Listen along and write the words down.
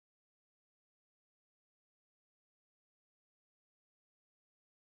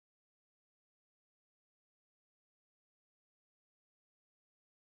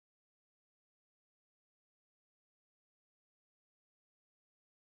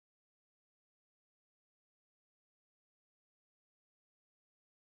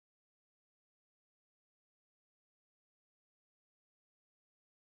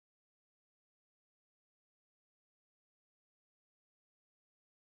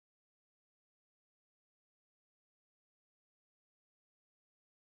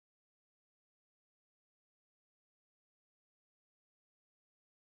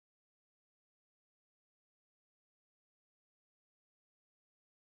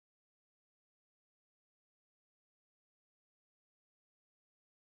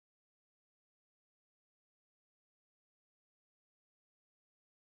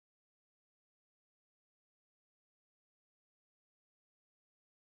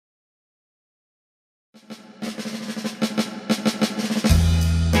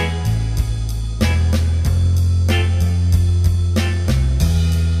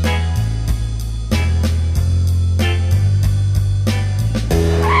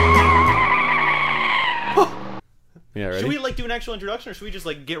Yeah, ready? Should we like do an actual introduction, or should we just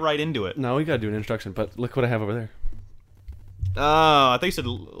like get right into it? No, we gotta do an introduction. But look what I have over there. Oh, I thought you said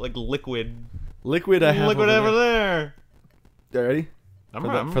like liquid. Liquid I have Liquid over there. You ready?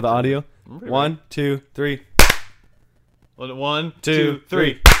 I'm For the audio. ready. 1, 2, 3. 1, 2,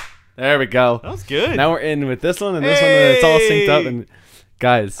 3. There we go. That was good. Now we're in with this one and this one, and it's all synced up. And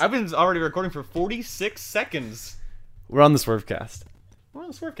guys, I've been already recording for 46 seconds. we're on the Swervecast. We're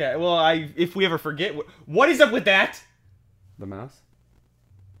on the Swervecast. Well, if we ever forget, what is up with that? The mouse?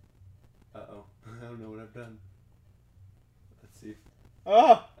 Uh-oh. I don't know what I've done. Let's see.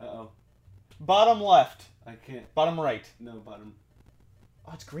 Oh, Uh-oh. bottom left, I can't. bottom right. No, bottom.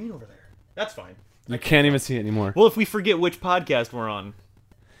 Oh, it's green over there. That's fine. You can't even see it anymore. Well, if we forget which podcast we're on.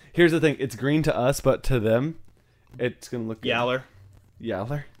 Here's the thing. It's green to us, but to them, it's going to look... Yaller.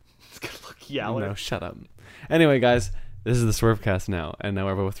 Yaller? It's gonna look yaller. No, shut up. Anyway, guys, this is the Swervecast now, and now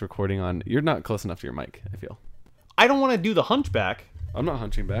we're both recording on... You're not close enough to your mic, I feel. I don't want to do the hunchback. I'm not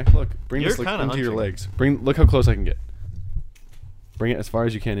hunching back. Look, bring You're this kinda into your hunching. legs. Look how close I can get. Bring it as far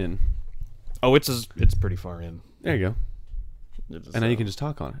as you can in. Oh, it's pretty far in. There you go. And now you can just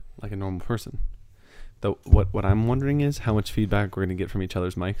talk on it like a normal person. Though what I'm wondering is how much feedback we're gonna get from each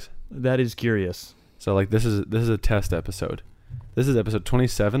other's mics. That is curious. So like this is a test episode. This is episode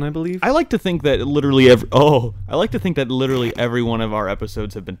 27, I believe. I like to think that literally every one of our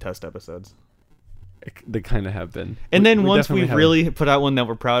episodes have been test episodes. They kind of have been. And then once definitely we have- really put out one that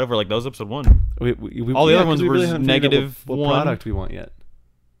we're proud of, we're like, that was episode 1. All the other ones 'cause we were really haven't figured out negative what 1. product we want yet.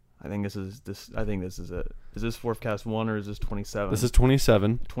 I think this is it. Is this Fourthcast 1 or is this 27? This is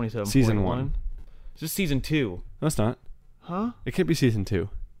 27. 27. season 1. Is this season 2? No, it's not. Huh? It can't be season 2.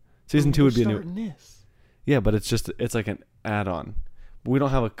 Season 2 would be a new. Starting this. Yeah, but it's like an add-on. We don't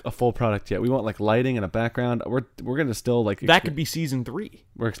have a full product yet. We want like lighting and a background. We're gonna still like That could be season 3.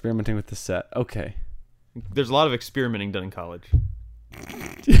 We're experimenting with the set. Okay. There's a lot of experimenting done in college.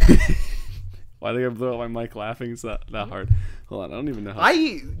 Why did I blow out my mic laughing? It's that hard. Hold on, I don't even know how.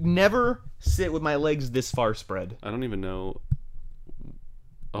 I never sit with my legs this far spread. I don't even know.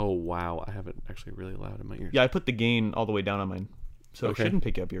 Oh wow, I have it actually really loud in my ears. Yeah, I put the gain all the way down on mine, so Okay. it shouldn't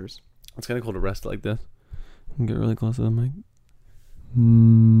pick up yours. It's kind of cool to rest like this. Get really close to the mic.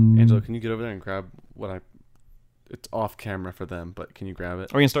 Angelo, can you get over there and grab It's off camera for them, but can you grab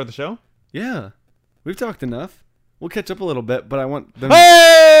it? Are we gonna start the show? Yeah, we've talked enough. We'll catch up a little bit, but I want them.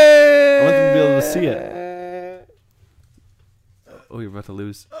 Hey! I want them to be able to see it. Oh, you're about to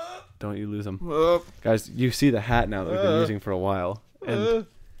lose. Don't you lose them. Guys, you see the hat now that we've been using for a while.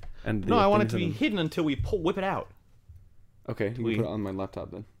 And No, I want it to things be in them. hidden until we whip it out. Okay, you can put it on my laptop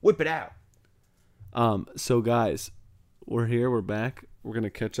then. Whip it out. So guys, we're here. We're back. We're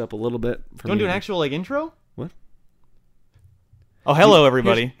gonna catch up a little bit. Do you want to do an actual like intro? What? Oh, hello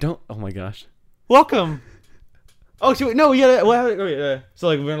everybody. Don't. Oh my gosh. Welcome. Oh, no, yeah. Well, so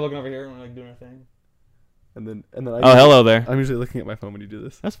like we're looking over here and we're like doing our thing. And then I. Oh, hello there. I'm usually looking at my phone when you do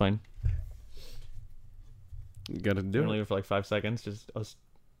this. That's fine. You gotta do We're gonna it. leave it for like 5 seconds. Just us.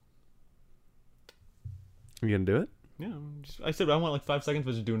 You gonna do it? Yeah. I said I want like 5 seconds,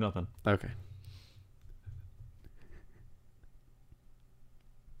 but just do nothing. Okay.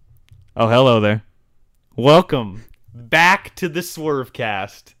 Oh, hello there. Welcome back to the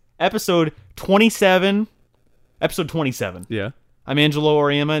Swervecast, episode 27. Episode 27. Yeah. I'm Angelo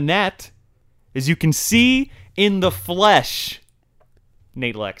Oriema, and that, as you can see in the flesh,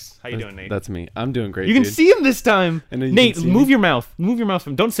 Nate Lex. How you doing, Nate? That's me. I'm doing great. You can dude. see him this time. I know you Nate, can see move me. your mouth. Move your mouth.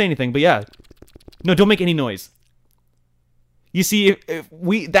 Don't say anything, but yeah. No, don't make any noise. You see, if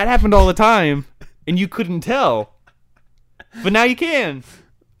that happened all the time, and you couldn't tell. But now you can.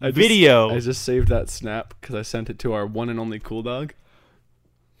 I just saved that snap because I sent it to our one and only cool dog.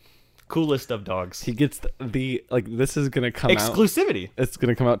 Coolest of dogs. He gets the this is gonna come out. Exclusivity. It's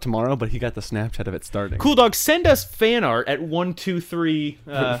gonna come out tomorrow, but he got the Snapchat of it starting. Cool dog, send us fan art at 123.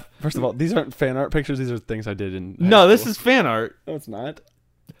 First of all, these aren't fan art pictures. These are things I did in. No, high this school. is fan art. No, it's not.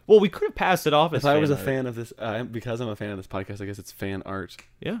 Well, we could have passed it off as If I was a art. fan of this, because I'm a fan of this podcast, I guess it's fan art.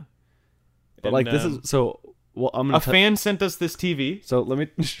 Yeah. But And, this is so. Well, I'm gonna. a fan sent us this TV. So let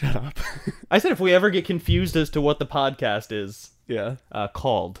me shut up. I said if we ever get confused as to what the podcast is Yeah,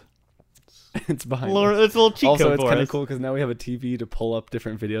 called. it's behind. It's us. a little cheat Also, code it's for kind of us. cool because now we have a TV to pull up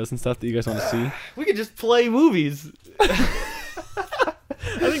different videos and stuff that you guys want to see. We could just play movies.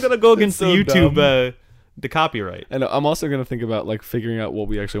 I think that'll go against so the YouTube, dumb. the copyright. And I'm also gonna think about like figuring out what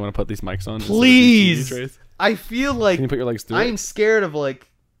we actually want to put these mics on. instead of these Please. TV trays. I feel like Can you put your legs through I'm it? scared of like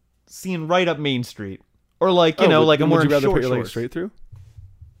seeing right up Main Street, or like you know, like I'm would wearing you rather short put your legs shorts. straight through?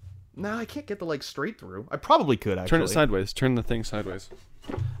 No, I can't get the legs straight through. I probably could actually. Turn it sideways. Turn the thing sideways.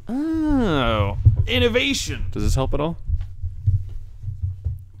 Oh, innovation. Does this help at all?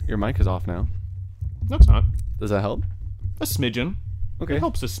 Your mic is off now. No, it's not. Does that help? A smidgen. Okay. It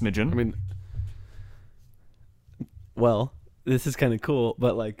helps a smidgen. I mean, well, this is kind of cool,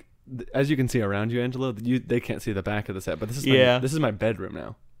 but like, as you can see around you, Angelo, they can't see the back of the set, but this is this is my bedroom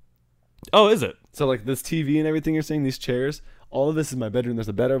now. Oh, is it? So like this TV and everything you're seeing, these chairs, all of this is my bedroom. There's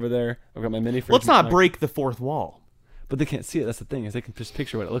a bed over there. I've got my mini fridge. Let's not break the fourth wall. But they can't see it. That's the thing, is they can just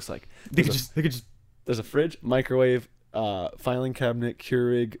picture what it looks like. They could just. There's a fridge, microwave, filing cabinet,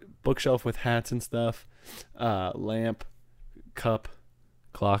 Keurig, bookshelf with hats and stuff, lamp, cup,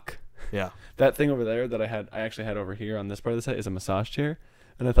 clock. Yeah. That thing over there that I actually had over here on this part of the set is a massage chair,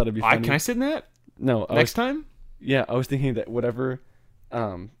 and I thought it'd be funny. Can I sit in that? No. Next time? Yeah, I was thinking that whatever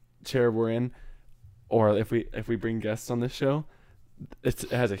chair we're in, or if we bring guests on this show, it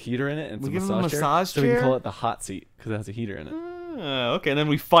has a heater in it, and it's We give a them a massage massage chair. So we can chair? call it the hot seat because it has a heater in it. Okay, and then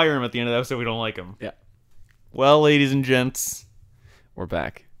we fire him at the end of the episode. We don't like him. Yeah. Well, ladies and gents, We're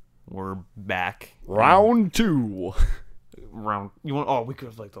back. we're back. Round 2. Round. You want? Oh, we could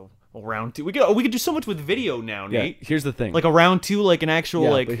have like the round 2. We could do so much with video now, Yeah. Nate. Here's the thing. Like a round 2, like an actual yeah,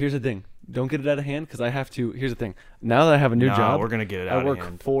 like. but here's the thing. Don't get it out of hand because I have to. Here's the thing. Now that I have a new No, job, we're gonna get it I out of work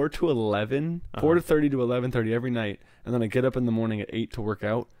hand. 4 to 11, 4:30 to 11:30 every night, and then I get up in the morning at 8 to work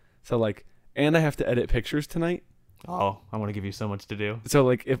out. So like, and I have to edit pictures tonight. Oh, I want to give you so much to do. So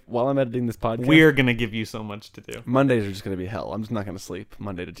like, if while I'm editing this podcast, We're gonna give you so much to do. Mondays are just gonna be hell. I'm just not gonna sleep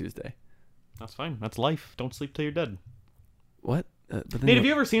Monday to Tuesday. That's fine. That's life. Don't sleep till you're dead. What? But then Nate, have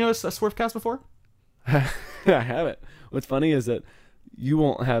you ever seen a Swervecast before? I haven't. What's funny is that you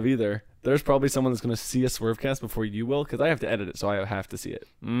won't have either. There's probably someone that's gonna see a Swervecast before you will, because I have to edit it, so I have to see it.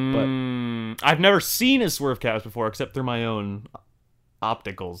 I've never seen a Swervecast before, except through my own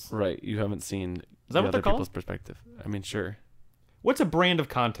opticals. Right? You haven't seen Is that the what other they're called? people's perspective. I mean, sure. What's a brand of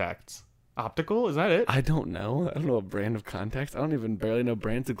contacts? Optical? Is that it? I don't know. I don't know a brand of contacts. I don't even barely know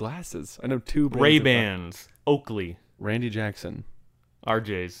brands of glasses. I know 2 brands. Ray-Bans, Oakley, Randy Jackson.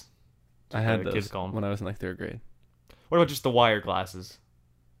 RJ's. I had kids those call 'em. when I was in like 3rd grade. What about just the wire glasses?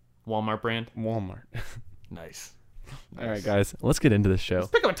 Walmart brand? Walmart. Nice. All right, guys, let's get into this show. Let's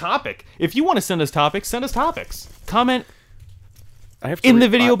pick up a topic. If you want to send us topics, send us topics. Comment. I have to in the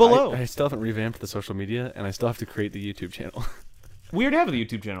video below. I still haven't revamped the social media, and I still have to create the YouTube channel. We already have a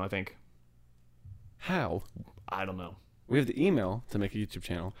YouTube channel, I think. How? I don't know. We have the email to make a YouTube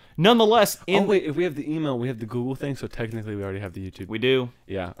channel. Nonetheless, Oh wait, if we have the email, we have the Google thing, so technically we already have the YouTube. we do.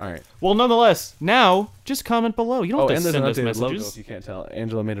 Yeah. All right. Well, nonetheless, now just comment below. You don't Oh, have and to there's send an us updated logo. messages. If you can't tell,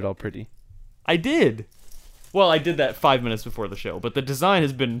 Angelo made it all pretty. I did. Well, I did that 5 minutes before the show, but the design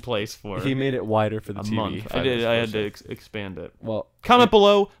has been in place for He made it wider for the a TV. month. 5 I did. minutes I had before to show. expand it. Well, Comment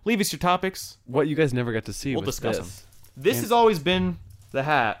below. Leave us your topics. what you guys never got to see We'll was discuss this. This And- has always been the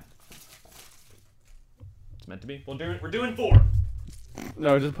hat. It's meant to be. We're doing 4.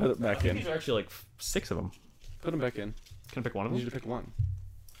 No, just put it I back think in. these are actually like 6 of them. Put them back in. Can I pick one I of need them? you to pick one.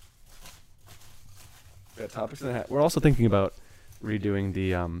 We got topics in the hat. We're also thinking about redoing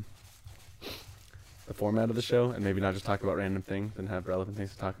the format of the show, and maybe not just talk about random things and have relevant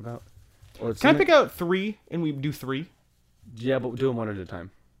things to talk about. Or Can I pick out 3 and we do 3? Yeah, but we'll do them one at a time.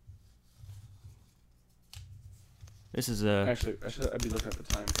 This is Actually, I'd be looking at the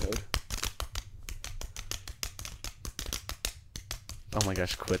time code. Oh my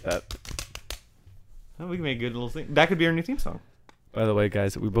gosh, quit that. Oh, we can make a good little thing. That could be our new theme song. By the way,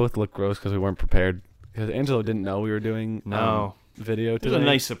 guys, we both look gross because we weren't prepared. Because Angelo didn't know we were doing No. video It was today. a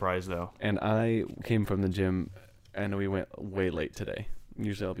nice surprise, though. And I came from the gym, and we went way late today.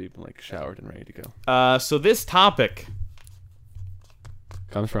 Usually I'll be like showered and ready to go. So this topic,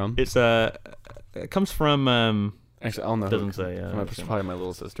 Comes from? it comes from Actually, I don't know. doesn't say. It's probably my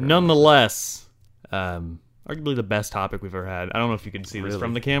little sister. Nonetheless, arguably the best topic we've ever had. I don't know if you can see this Really?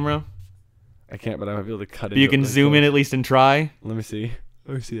 from the camera, I can't, but I might be able to cut it. but you can zoom in at least and try. Let me see.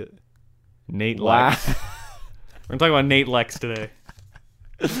 Let me see it. Nate Wow. Lex. We're gonna talk about Nate Lex today.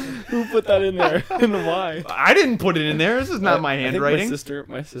 Who put that in there? And why? I didn't put it in there. This is not my I think handwriting.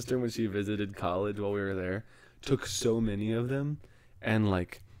 my sister, when she visited college while we were there, took so many of them, and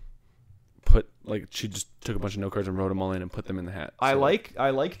she just took a bunch of note cards and wrote them all in and put them in the hat. I So,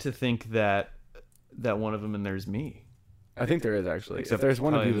 like to think that one of them in there is me. I think there is actually. Except if there's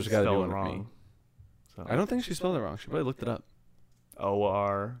one of you, probably there's got to be spelled one of wrong. me. So. I don't think she spelled it wrong. She probably looked it up.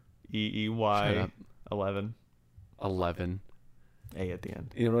 OREEY Shut up. 11 11. A at the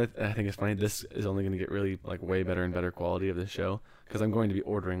end. You know what I think is funny? This is only going to get really way better and better quality of this show because I'm going to be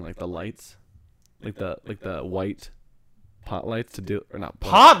ordering the lights, like the white pot lights to do or not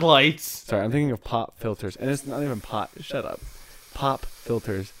Pot lights. Sorry, I'm thinking of pop filters, and it's not even pot. Shut up. Pop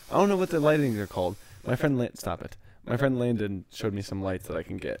filters. I don't know what the lightings are called. My friend stop it. My friend Landon showed me some lights that I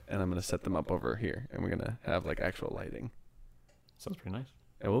can get, and I'm gonna set them up over here, and we're gonna have like actual lighting. Sounds pretty nice.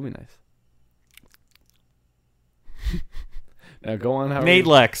 It will be nice. Now go on, Howard. Nate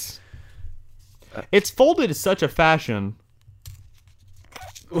Lex. It's folded in such a fashion.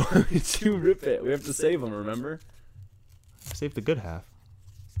 You rip it. We have to save them. Remember? Save the good half.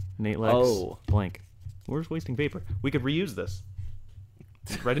 Nate Lex. Oh. Blank. We're just wasting paper. We could reuse this.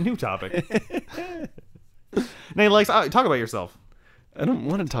 Write a new topic. Nate Lex, talk about yourself. I don't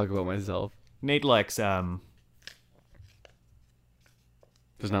want to talk about myself. Nate Lex, There's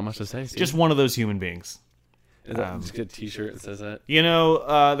not much to say. just one of those human beings. Just get a T-shirt that says that. You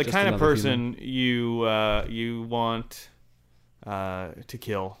know, the Just kind of another person you want to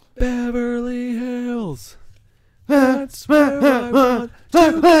kill. Beverly Hills. That's where I want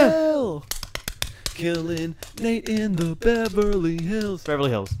to kill. Killing Nate in the Beverly Hills. Beverly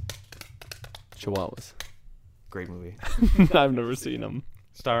Hills. Chihuahuas. Great movie. I've never seen them.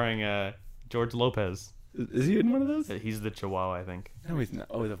 Starring George Lopez. Is he in one of those? He's the Chihuahua, I think. No, he's not.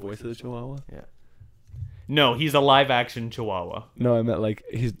 Oh, the voice of the Chihuahua? Yeah. No, he's a live-action Chihuahua. No, I meant like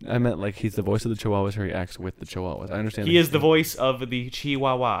he's the voice of the Chihuahuas, or he acts with the Chihuahuas. I understand. He is the voice of the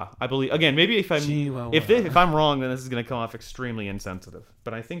Chihuahua, I believe. Again, maybe if I'm wrong, then this is going to come off extremely insensitive.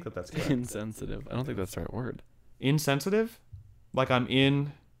 But I think that's correct. Insensitive. I don't think that's the right word. Insensitive? Like I'm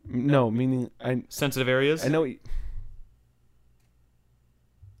in No, meaning sensitive areas? I know.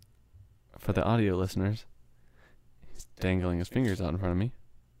 For the audio listeners, he's dangling his fingers out in front of me.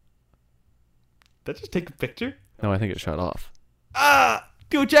 Did I just take a picture? No, I think it shut off.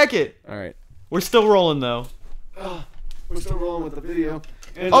 Go check it. All right. We're still rolling, though. We're still rolling with the video.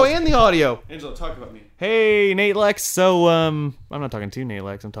 Oh, and the audio. Angelo, talk about me. Hey, Nate Lex. So, I'm not talking to Nate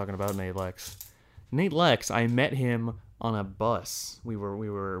Lex. I'm talking about Nate Lex. Nate Lex, I met him on a bus. We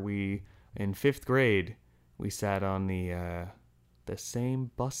in 5th grade. We sat on the same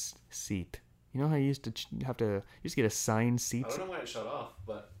bus seat. You know how you used to get assigned seats? I don't know why it shut off,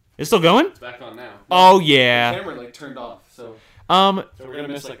 but it's still going? it's back on now. Oh yeah. The camera turned off, so so we're gonna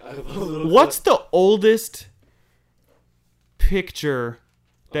miss a little. What's the oldest picture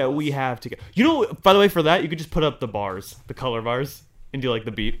that we have together? You know, by the way, for that you could just put up the bars, the color bars, and do like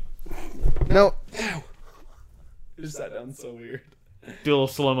the beat. No. Ow. It just sat down so weird. Do a little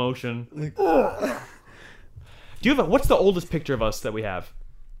slow motion. Do you have what's the oldest picture of us that we have?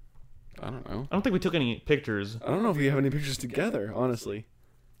 I don't know. I don't think we took any pictures. I don't know if we have any pictures together, honestly.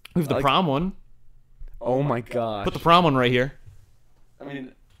 We have the prom one. Oh my god. Put the prom one right here. I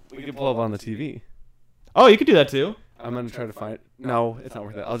mean, we could pull up on the TV. Oh, you could do that too. I'm gonna try to find. No, it's not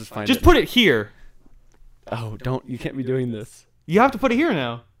worth it. I'll just find it. Just put it here. Oh, don't! You can't be doing this. You have to put it here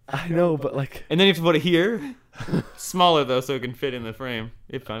now. I know, but like. And then you have to put it here. Smaller though, so it can fit in the frame.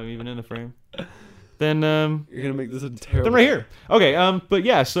 If I'm even in the frame. Then you're gonna make this a terrible. Then right here. Okay. But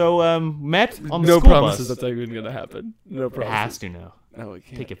yeah. So met on the no school promises bus. that's even gonna happen. No It promises. has to now. No, it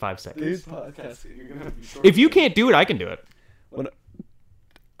can't. Take it 5 seconds. These podcasts, you're gonna have to be short. If you can't do it, I can do it.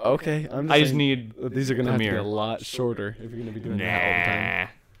 Okay, I'm just I just saying need these are gonna have to be Premiere. a lot shorter if you're gonna be doing that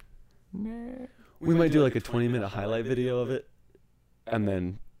all the time. Nah. We might do like a 20-minute highlight video of it, and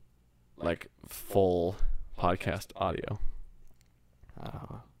then like full podcast audio.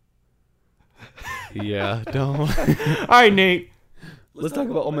 Yeah, don't. All right, Nate. Let's talk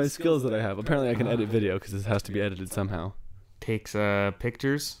about all my skills that I have. Apparently, I can edit video because this has to be edited somehow. Takes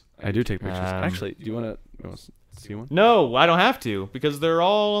pictures. I do take pictures. Actually, do you want to see one? No, I don't have to because they're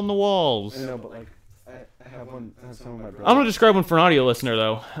all on the walls. I know, but like, I have one. I have some of my brothers. I'm gonna describe one for an audio listener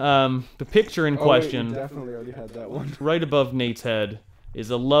though. The picture in question, Wait, you definitely already had that one. right above Nate's head, is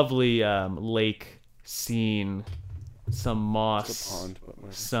a lovely lake scene, some moss, It's a pond, but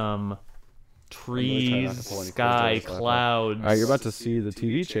whatever. some really trying not to trees, pull any sky, photos, so I thought- clouds. All right, you're about to see the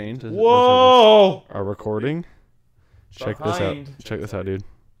TV chain. Whoa! Our recording. Check this out. Behind. Check this out, dude.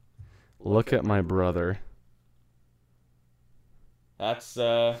 Look at my brother. That's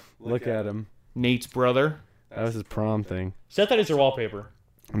Look at him. Nate's brother. That was his prom thing. Set that as your wallpaper.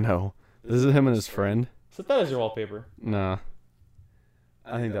 No. This is him and his friend. Set that as your wallpaper. Nah.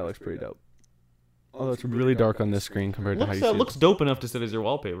 I think that looks pretty dope. Although it's really dark on this screen compared to how you see Looks dope enough to set as your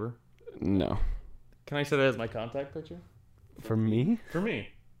wallpaper. it. No. Can I set it as my contact picture? For me? For me.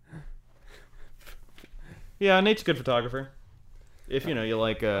 Yeah, Nate's a good photographer. If you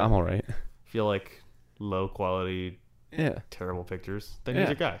like, I'm alright. if you like low quality, Yeah. terrible pictures, then Yeah. he's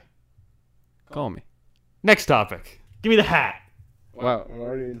your guy. Call me. Next topic. Give me the hat. Wow. We're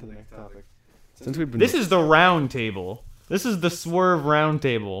already into the next topic. Since we've been This is the round table. This is the swerve round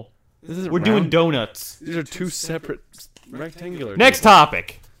table. This is We're doing donuts. These are two separate rectangular. Next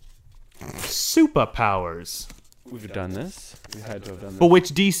topic. Superpowers. We've done this. We had to have done this. But which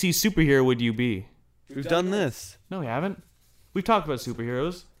DC superhero would you be? We've done this. No, we haven't. We've talked about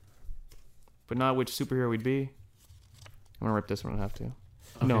superheroes, but not which superhero we'd be. I'm gonna rip this one. I have to.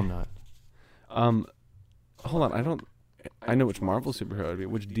 Okay. No, I'm not. Hold on. I know which Marvel superhero I'd be.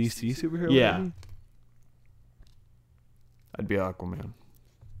 Which DC superhero? Yeah. Would I be? I'd be Aquaman.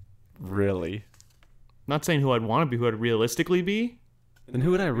 Really? Not saying who I'd want to be. Who I'd realistically be. Then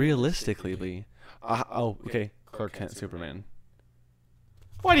who would I realistically be? Okay. Clark Kent, Superman.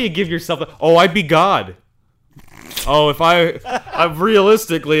 Why do you give yourself a... Oh, I'd be God. Oh, if I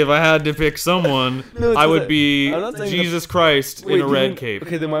realistically, if I had to pick someone, I would be Jesus Christ in a red cape.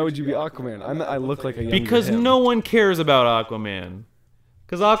 Okay, then why would you be Aquaman? I look like a younger Because him. no one cares about Aquaman.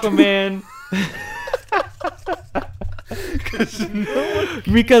 Because Aquaman...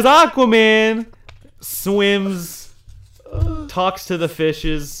 Because Aquaman swims, talks to the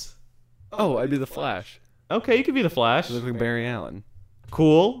fishes. Oh, I'd be the Flash. Okay, you could be the Flash. I look like Barry Allen.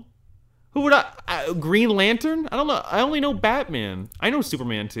 Cool. Who would I... Green Lantern? I don't know. I only know Batman. I know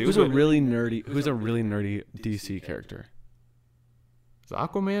Superman too. Who's a really nerdy DC character? Is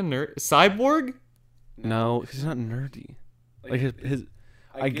Aquaman nerd? Cyborg? No, he's not nerdy. Like his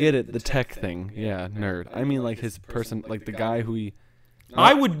I get it, the tech thing. Yeah, nerd. I mean like his person, like the guy who he...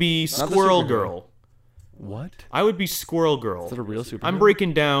 I would be Squirrel Girl. What? I would be Squirrel Girl. Is that a real superhero? I'm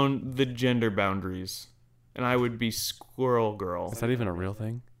breaking down the gender boundaries. And I would be Squirrel Girl. Is that even a real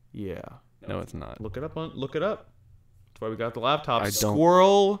thing? Yeah. No, it's not. Look it up. Look it up. That's why we got the laptop. I don't-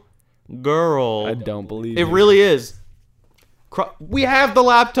 Squirrel Girl. I don't believe It you. really is. We have the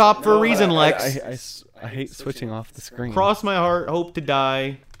laptop for a reason, Lex. I hate switching off the screen. Cross my heart, hope to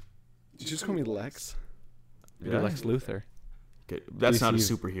die. Did you just call me Lex? Yeah. Lex Luthor. Okay, that's not a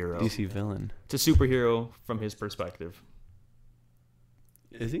DC superhero. DC villain. It's a superhero from his perspective.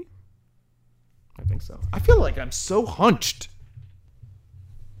 Is he? I think so. I feel like I'm so hunched.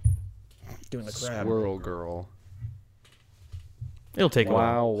 Doing the crab. Squirrel Girl. It'll take a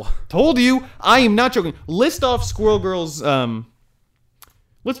while. Wow. Told you, I am not joking. List off Squirrel Girl's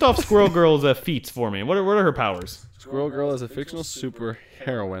feats for me. What are her powers? Squirrel Girl is a fictional super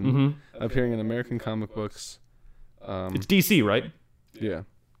heroine appearing in American comic books. It's DC, right? Yeah.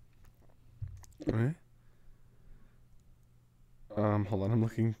 Alright. Hold on, I'm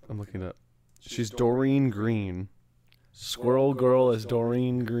looking it up. She's Doreen Green. Squirrel Girl is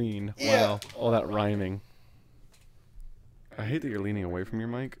Doreen Green. Wow. All that rhyming. I hate that you're leaning away from your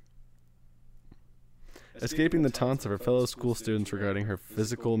mic. Escaping the taunts of her fellow school students regarding her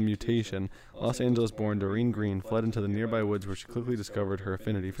physical mutation, Los Angeles-born Doreen Green fled into the nearby woods where she quickly discovered her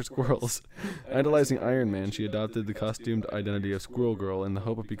affinity for squirrels. Idolizing Iron Man, she adopted the costumed identity of Squirrel Girl in the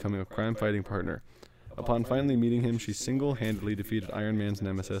hope of becoming a crime-fighting partner. Upon finally meeting him, she single-handedly defeated Iron Man's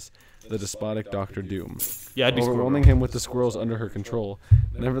nemesis, the despotic Dr. Doom. Yeah, I'd be overwhelming him with the squirrels under her control.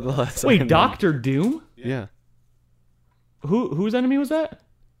 Nevertheless, Wait, Dr. Doom? Yeah. Whose enemy was that?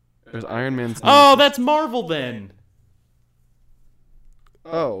 There's Iron Man's... Oh, that's Marvel then.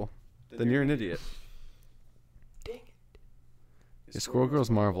 Oh, then you're an idiot. Dang it. Yeah, Squirrel Girl's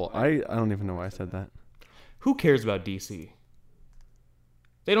Marvel. I don't even know why I said that. Who cares about DC?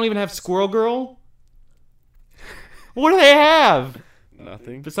 They don't even have Squirrel Girl? What do they have?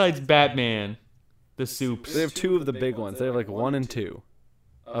 Nothing. Besides Batman, the soups. They have two of the big ones. They have like 1 and 2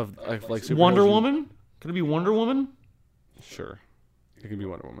 of like superheroes. Wonder Woman? Could it be Wonder Woman? Sure, it could be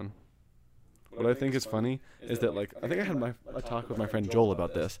Wonder Woman. What I think is funny is that like I think I had a talk with my friend Joel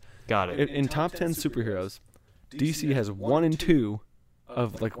about this. Got it. In top 10 superheroes, DC has 1 and 2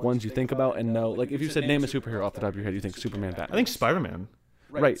 of like ones you think about and know. Like if you said name a superhero off the top of your head, you think Superman, Batman. I think Spider-Man.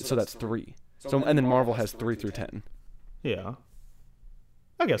 Right, so that's 3. So and then Marvel has 3 through 10. Yeah.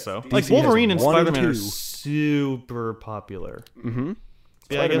 I guess so. DC Like Wolverine and has 1 and Spider-Man are 2. super popular. Mm-hmm.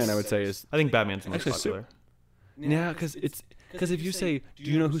 Yeah, Spider-Man, I would say, is... I think Batman's the most Actually, popular. Yeah, because if you say,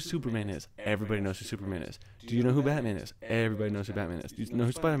 do you know who Superman is? Everybody knows who Superman is. Do you know who Batman is? Everybody knows who Batman is. Do you know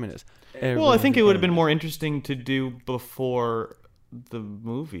who Spider-Man is? Well, I think it would have been more interesting to do before the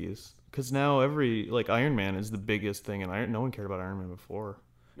movies. Because now Iron Man is the biggest thing, and no one cared about Iron Man before.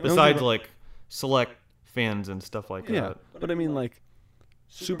 Besides, select fans and stuff like that. Yeah, but I mean,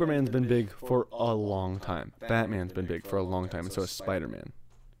 Superman's been big for a long time. Batman's been big for a long time, and so has Spider-Man.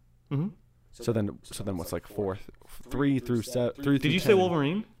 Mm-hmm. So then what's 3 through 7? Did you say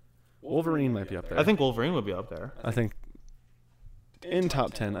Wolverine? Wolverine might be up there. I think Wolverine would be up there. I think in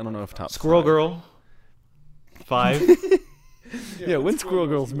top 10. I don't know if top. Squirrel 5. Girl. 5. Yeah, when Squirrel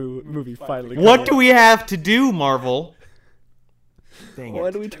Girl's movie finally. What do we have to do, Marvel? Dang it.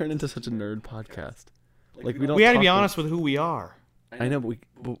 Why do we turn into such a nerd podcast? Like we don't. We had to be talk honest with who we are. I know,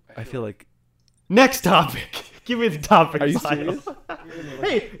 but I feel like. Next topic. Give me the topic. Are you Kyle. serious?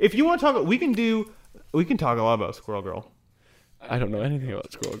 Hey, if you want to talk, we can talk a lot about Squirrel Girl. I don't know anything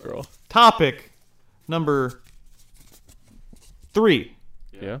about Squirrel Girl. Topic number 3.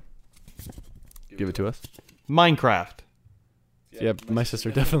 Yeah. Give it to us. Minecraft. Yeah, my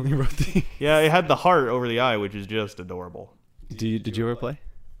sister definitely wrote the. Yeah, it had the heart over the eye, which is just adorable. Did you ever play?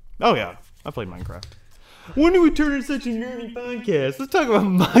 Oh yeah, I played Minecraft. When do we turn into such a nerdy podcast? Let's talk about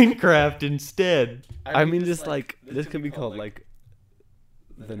Minecraft instead. I mean, just like this could be called like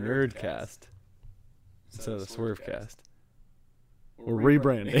the Nerdcast instead of the Swervecast. We're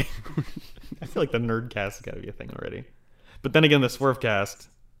rebranding. I feel like the Nerdcast has got to be a thing already. But then again, the Swervecast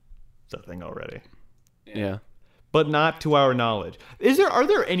is a thing already. Yeah. But not to our knowledge. Are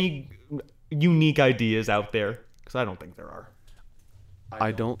there any unique ideas out there? Because I don't think there are.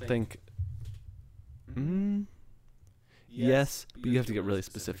 I don't think. Yes, but you have to get really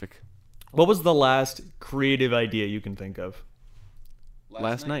specific. What was the last creative idea you can think of?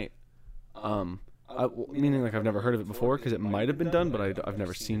 Last night, meaning like I've never heard of it before because it might have been done, but I've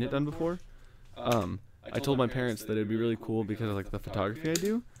never seen it done before. I told my parents that it'd be really cool because of like the photography I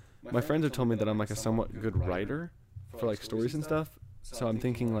do. My friends have told me that I'm like a somewhat good writer for like stories and stuff. So I'm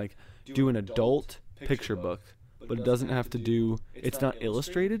thinking like do an adult picture book, but it doesn't have to do. It's not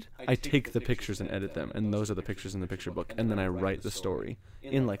illustrated. I take the pictures and edit them, and those are the pictures in the picture book, and then I write the story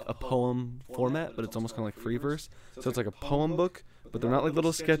in like a poem format, but it's almost kind of like free verse. So it's like a poem book, but they're not like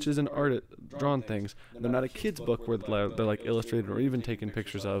little sketches and art drawn things. They're not a kid's book where they're like illustrated or even taken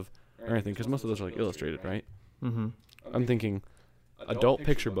pictures of or anything, because most of those are like illustrated, right? Mm-hmm. I'm thinking adult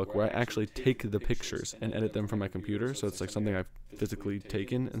picture book where I actually take the pictures and edit them from my computer, so it's like something I've physically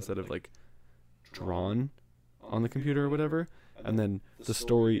taken instead of like drawn on the computer or whatever, and then the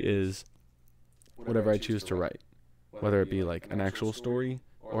story is whatever I choose to write, whether it be like an actual story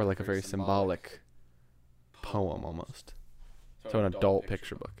or like a very symbolic poem almost. So an adult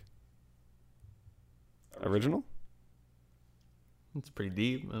picture book. Original? It's pretty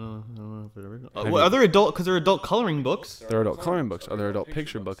deep. I don't know if it's original. Well, are there adult? Because they're adult coloring books. They're adult coloring books. Are there adult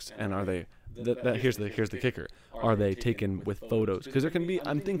picture books? And are they? Here's the kicker. Are they taken with photos? Because there can be.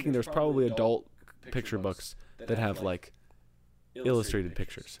 I'm thinking there's probably adult picture books that have like illustrated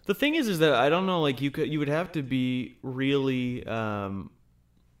pictures. The thing is that I don't know. Like you would have to be really,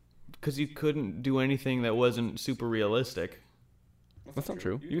 because you couldn't do anything that wasn't super realistic. That's not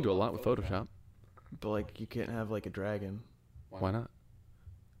true. You can do a lot with Photoshop. But like you can't have like a dragon. Why not?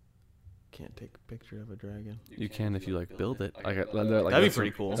 Can't take a picture of a dragon. You can if you like build it. Like, that'd be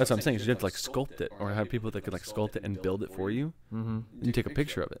pretty cool. That's what I'm saying. So you have to like sculpt it, or have people that could like sculpt it and build it for you. Mm-hmm. You take a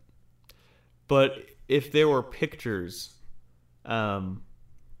picture of it. But if there were pictures,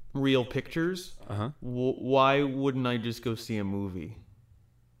 real pictures, why wouldn't I just go see a movie?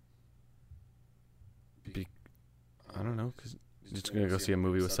 I don't know, because you're just gonna go see a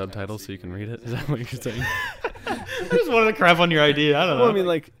movie with subtitles so you can read it. Is that what you're saying? I just wanted to crap on your idea. I don't know. Well, I mean,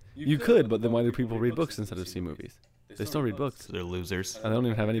 like you could, but then why do people read books instead of see movies? They still read books. They're losers. And they don't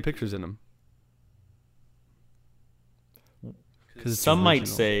even have any pictures in them. Some might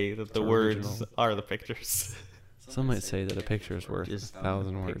say that the words are the pictures. Some might say that a picture is worth Just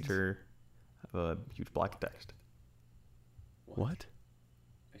 1,000 words. Picture of a huge block of text. What?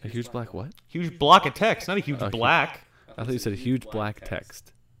 A huge black what? Huge block of text, not a huge black. I thought you said a huge black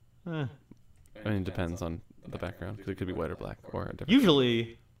text. Eh. I mean, it depends on the background, because it could be white or black or a different.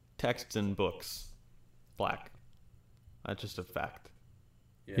 Usually, texts in books, black. That's just a fact.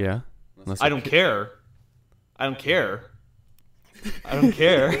 Yeah? I don't care. I don't care. I don't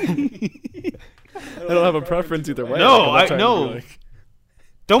care. I don't have a preference either way. No, no.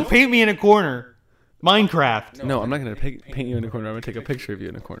 Don't paint me in a corner. Minecraft. No, I'm not going to paint you in a corner. I'm going to take a picture of you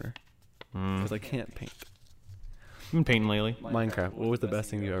in a corner. Because I can't paint. I've been painting lately. Minecraft. What was the best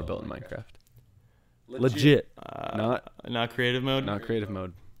thing you ever built in Minecraft? Legit. Not creative mode? Not creative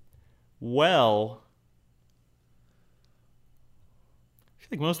mode. Well, I feel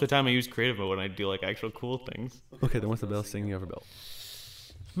like most of the time I use creative mode when I do like actual cool things. Okay, then what's the best thing you ever built?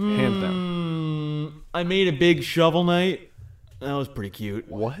 Hands down. I made a big Shovel Knight. That was pretty cute.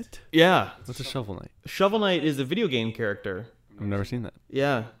 What? Yeah. What's a Shovel Knight? Shovel Knight is a video game character. I've never seen that.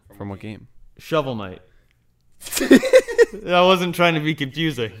 Yeah. From what game? Shovel Knight. I wasn't trying to be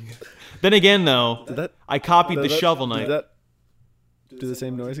confusing. Then again, though, I copied the Shovel Knight. Did that do the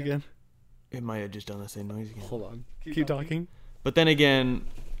same noise again? It might have just done the same noise again. Hold on. Keep talking. But then again,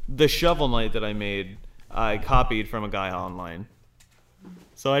 the Shovel Knight that I made, I copied from a guy online.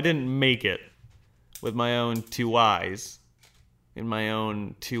 So I didn't make it with my own 2 eyes in my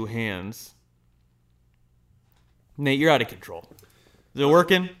own 2 hands. Nate, you're out of control. Is it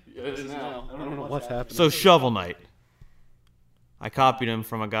working? Yeah, it is now. I don't know what's happening. So Shovel Knight. I copied him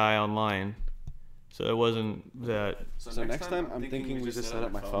from a guy online. So it wasn't that... So next time, I'm thinking we just set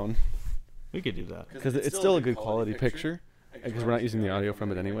up my phone. We could do that. Because it's still a good quality picture. Because we're not using the audio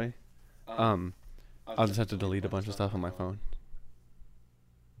from it anyway. I'll just have to delete a bunch of stuff on my phone.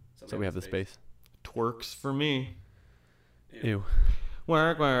 So we have the space. Twerks for me. Ew.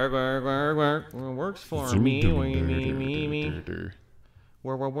 Work. Works for me. Me.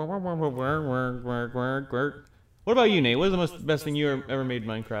 Work. What about you, Nate? What is the best thing you ever made in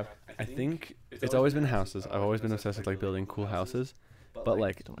Minecraft? I think it's always been houses. I've always been obsessed with like building cool houses. But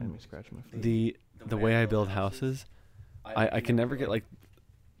like Don't mind me scratching my face. the way I build houses, I can never get like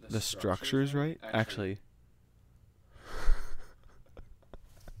the structures right. Actually,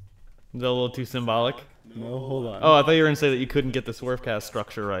 Is that a little too symbolic? no, hold on. Oh, I thought you were going to say that you couldn't get the Swervecast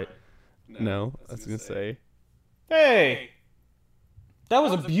structure right. No, I was gonna say. Hey! That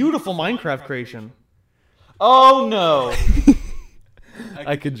was a beautiful Minecraft creation. Oh, no!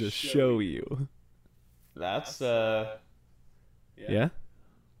 I could just show you. That's, Yeah?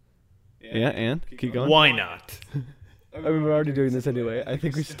 Yeah, and? Keep going? Why not? I mean, we're already doing this anyway. I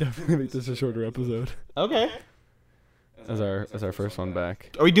think we should definitely make this a shorter episode. Okay. As our first one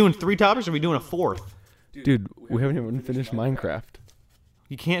back. Are we doing 3 topics or are we doing a 4th? Dude, we haven't even finished Minecraft.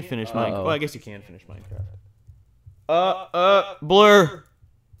 You can't finish Minecraft. Uh-oh. Well, I guess you can finish Minecraft.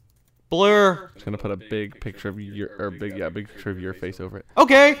 Blur. Just gonna put a big picture of big picture of your face over it.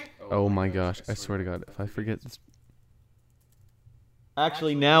 Okay. Oh my gosh, I swear to God, if I forget this.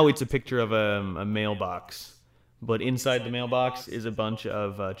 Actually, now it's a picture of a mailbox. But inside the mailbox is a bunch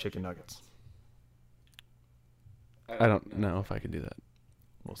of chicken nuggets. I don't know if I can do that.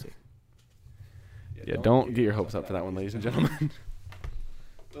 We'll see. Yeah, don't get your hopes up for that one, ladies and gentlemen.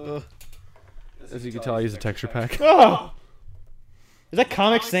 As you can tell, I use a texture pack. Oh! Is that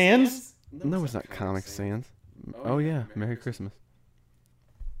Comic Sans? No, it's not Comic Sans. Oh yeah, Merry Christmas.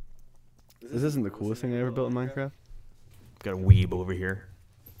 This isn't the coolest thing I ever built in Minecraft. Got a weeb over here.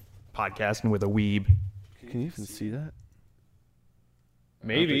 Podcasting with a weeb. Can you even see that?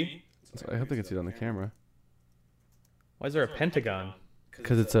 Maybe. I hope they can see it on the camera. Why is there a pentagon?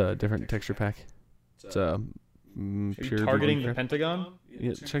 Because it's a different texture pack. It's Are pure you targeting the Minecraft. Pentagon?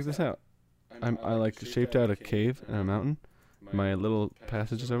 Yeah, check this out. I like shaped out a cave and a mountain. My little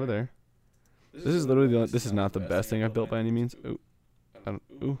passage is over there. This is literally this is not the best thing I've built by any means.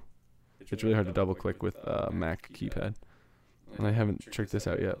 Ooh. It's really hard to double click with Mac keypad. And I haven't tricked this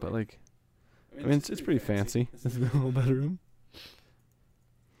out yet, but like, I mean, it's pretty fancy. This is the whole bedroom.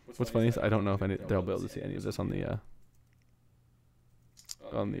 What's funny is I don't know if they'll be able to see any of this on the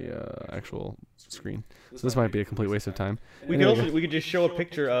actual screen. So this might be a complete waste of time. We could just show a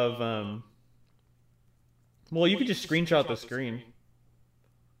picture of well, you could just screenshot the screen.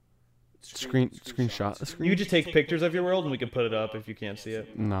 Screenshot the screen? You could just take pictures of your world and we could put it up if you can't see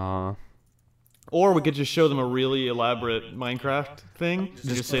it. Nah. Or we could just show them a really elaborate Minecraft thing.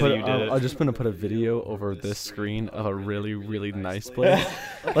 Just say that you did it. I'm just gonna put a video over this screen of a really, really nice place,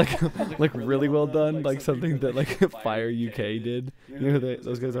 like really well done, like something that like Fire UK did. You know who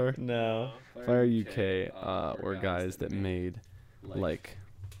those guys are? No. Fire UK were guys that made like.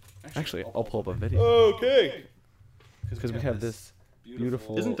 Actually, I'll pull up a video Okay. because we have this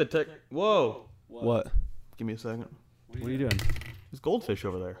beautiful. Isn't the tech? Whoa. What? Give me a second. What are you doing? There's goldfish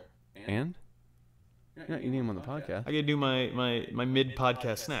over there. And? You're not eating them on the podcast. I gotta do my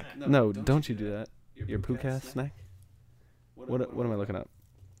mid-podcast snack. No, don't you do that. Your poo-cast snack? What am I looking up?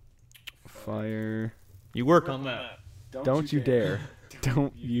 Fire. You work on that. Don't you dare.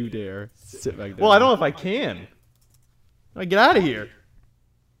 Don't you dare. Sit back down. Well, I don't know if I can. Get out of here.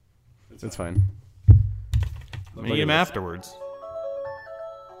 It's fine. I'm gonna eat them afterwards.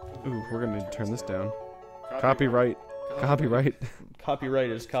 Ooh, we're gonna need to turn this down. Copyright. Copyright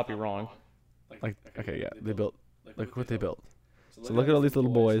is copy wrong. Like, okay, yeah, they built. Look what they built. So look at all these little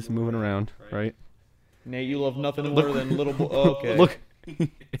boys moving around, right? Nate, you love nothing more than little boy. Okay. Look,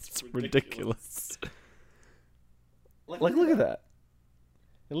 it's ridiculous. Like, look at that.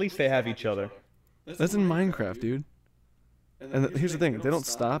 At least they have each other. That's in Minecraft, dude. And here's the thing: they don't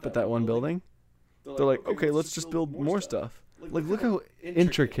stop at that one building. They're like, okay, let's just build more stuff. Like, look how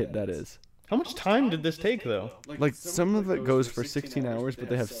intricate that is. How much time did this take, though? Like, some of it goes for 16 hours, but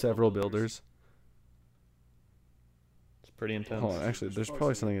they have several builders. It's pretty intense. Hold on, actually, there's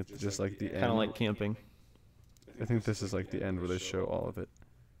probably something that's just like the end. Kind of like camping. I think this is like the end where they show all of it.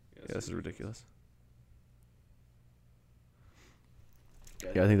 Yeah, this is ridiculous.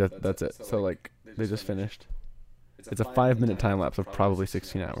 Yeah, I think that's it. So, like, they just finished. It's a 5-minute time lapse of probably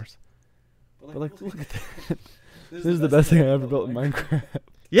 16 hours. But, like, look at that. This is the best thing I ever built in Minecraft.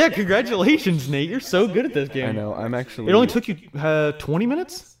 Yeah, congratulations, Nate. You're so good at this game. I know. I'm actually. It only took you 20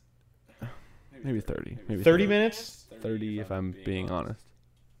 minutes? Maybe 30. Maybe 30 minutes? 30 if I'm being honest.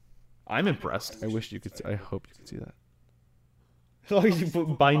 I'm impressed. I wish you could. I hope you could see that. As long as you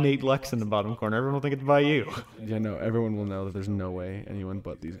put by Nate Lex in the bottom corner, everyone will think it's by you. Yeah, no. Everyone will know that there's no way anyone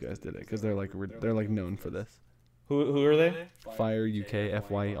but these guys did it because they're like known for this. Who are they? Fire UK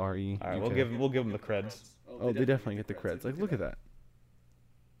FYRE. All right, we'll give them the creds. Oh, they definitely get the creds. Like, look at that.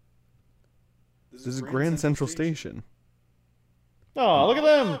 This is Grand Central Station. Oh, look at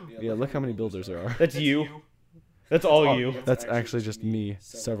them. Yeah, look how many builders there are. That's you. That's all you. That's actually just me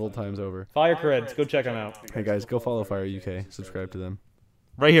several times over. Fire creds. Go check them out. Hey guys, go follow Fire UK. Subscribe to them.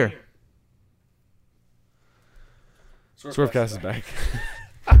 Right here. Swervecast is back.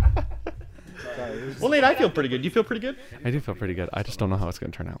 Well, Nate, I feel pretty good. You feel pretty good? I do feel pretty good. I just don't know how it's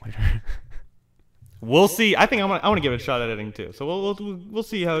going to turn out later. We'll see. I think I want to give it a shot at editing too. So we'll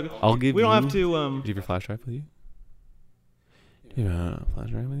see how. I'll give. We don't you, have to. Do you have your flash drive with you? Do you have a flash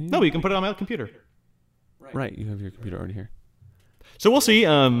drive with you? No, but you can put it on my computer. Right, you have your computer already here. So we'll see.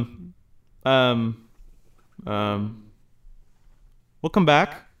 We'll come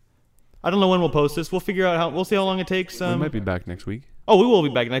back. I don't know when we'll post this. We'll figure out how. We'll see how long it takes. We might be back next week. Oh, we will be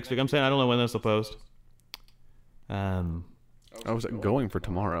back next week. I'm saying I don't know when this will post. I was going for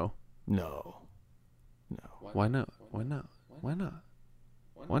tomorrow. No. Why not? Why not? Why not?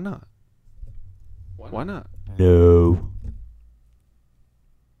 Why not? Why not? No.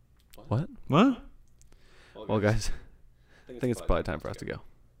 What? What? Well, guys, I think it's probably time for us to go.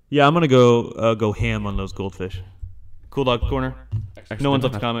 Yeah, I'm gonna go ham on those goldfish. Cool Dog Corner. Actually, No one's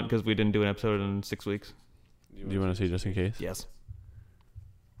left a comment because we didn't do an episode in 6 weeks. Do you want to see just in case? Yes.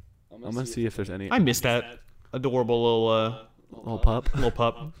 I'm gonna see if there's any. I missed that adorable little pup. little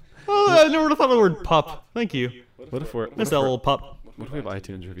pup. Oh, I never would have thought of the word pup. Thank you. What if we're? Miss that little pup. What if we have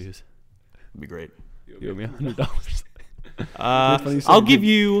iTunes reviews? That'd be great. You owe me $100. I'll give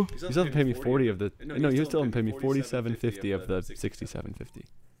you. You still have to pay me 40 of the. No, you still have to pay me $47.50 of the $67.50.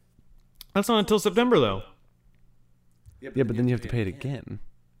 That's not until September though. Yeah, but then you have to pay it again.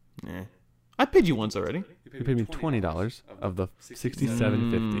 Yeah. I paid you once already. You paid me $20 of the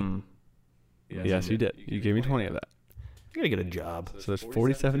 $67.50. Yes, you did. You gave me 20 of that. You gotta get a job. So there's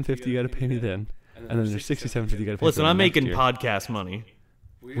 $47.50 you gotta pay me then, and then there's $67.50 you gotta pay. Listen, me I'm making year. podcast money.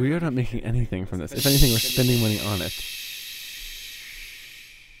 We are not making anything from this. If anything, we're spending money on it.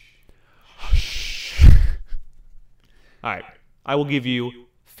 All right, I will give you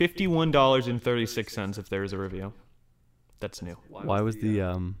 $51.36 if there is a review. That's new. Why was the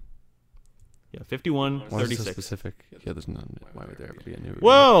Yeah, Why was it so $51.36. specific? Yeah, there's none. Why would there ever be a new review?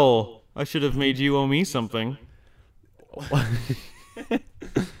 Whoa! I should have made you owe me something.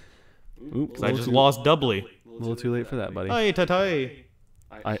 Oops, I just lost doubly. A little too late for that, buddy. Hey, tatai.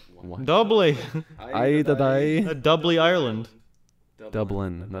 What? Doubly. I Doubly Ireland.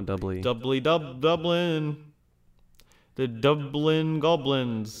 Dublin, not doubly. Dublin. The Dublin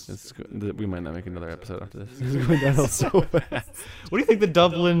Goblins. We might not make another episode after this. This is going downhill so fast. What do you think the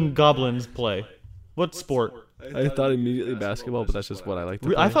Dublin Goblins play? What sport? I thought immediately basketball, but that's just what I like to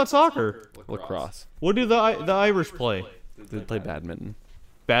play. I thought soccer. Lacrosse. What do the Irish play? They play badminton.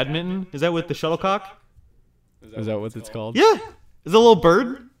 Badminton? Is that with the shuttlecock? Is that what it's called? Yeah. Is it a little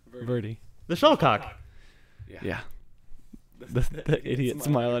bird? Verdi. The shuttlecock. Yeah. The idiot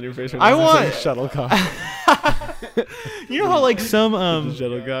smile on your face. I want shuttlecock. You know how like some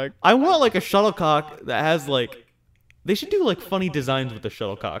Shuttlecock. I want like a shuttlecock that has like they should do like funny designs with the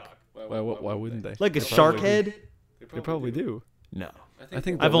shuttlecock. Why wouldn't they? Like a They shark probably head? do. They probably do. No. I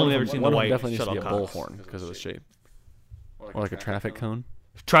think I've only ever seen the one white definitely needs to be a shuttlecocks. bullhorn because of the shape, or like a traffic cone.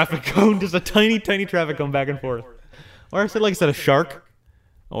 Traffic cone, just a tiny traffic cone back and forth. Or I said like I said a shark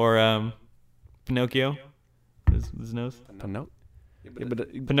or Pinocchio. His nose. No. Yeah,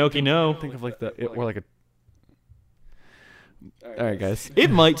 but Pinocchio, no. think of like or like a. All right, guys.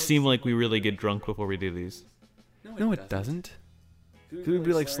 It might seem like we really get drunk before we do these. No, it doesn't. We'd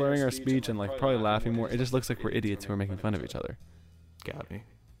be like slurring our speech and like probably laughing more. It just looks like we're idiots who are making fun of each other. Got me.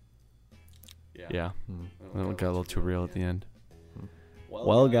 Yeah. It got a little too real at the end.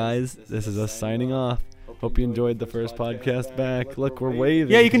 Well, guys, this is us signing off. Hope you enjoyed the first podcast back. Look, we're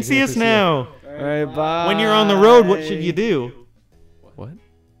waving. Yeah, you can see us now. All right, bye. When you're on the road, what should you do? What?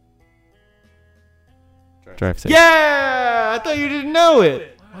 Drive safe. Yeah! I thought you didn't know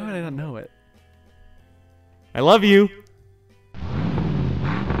it. Why would I not know it? I love you.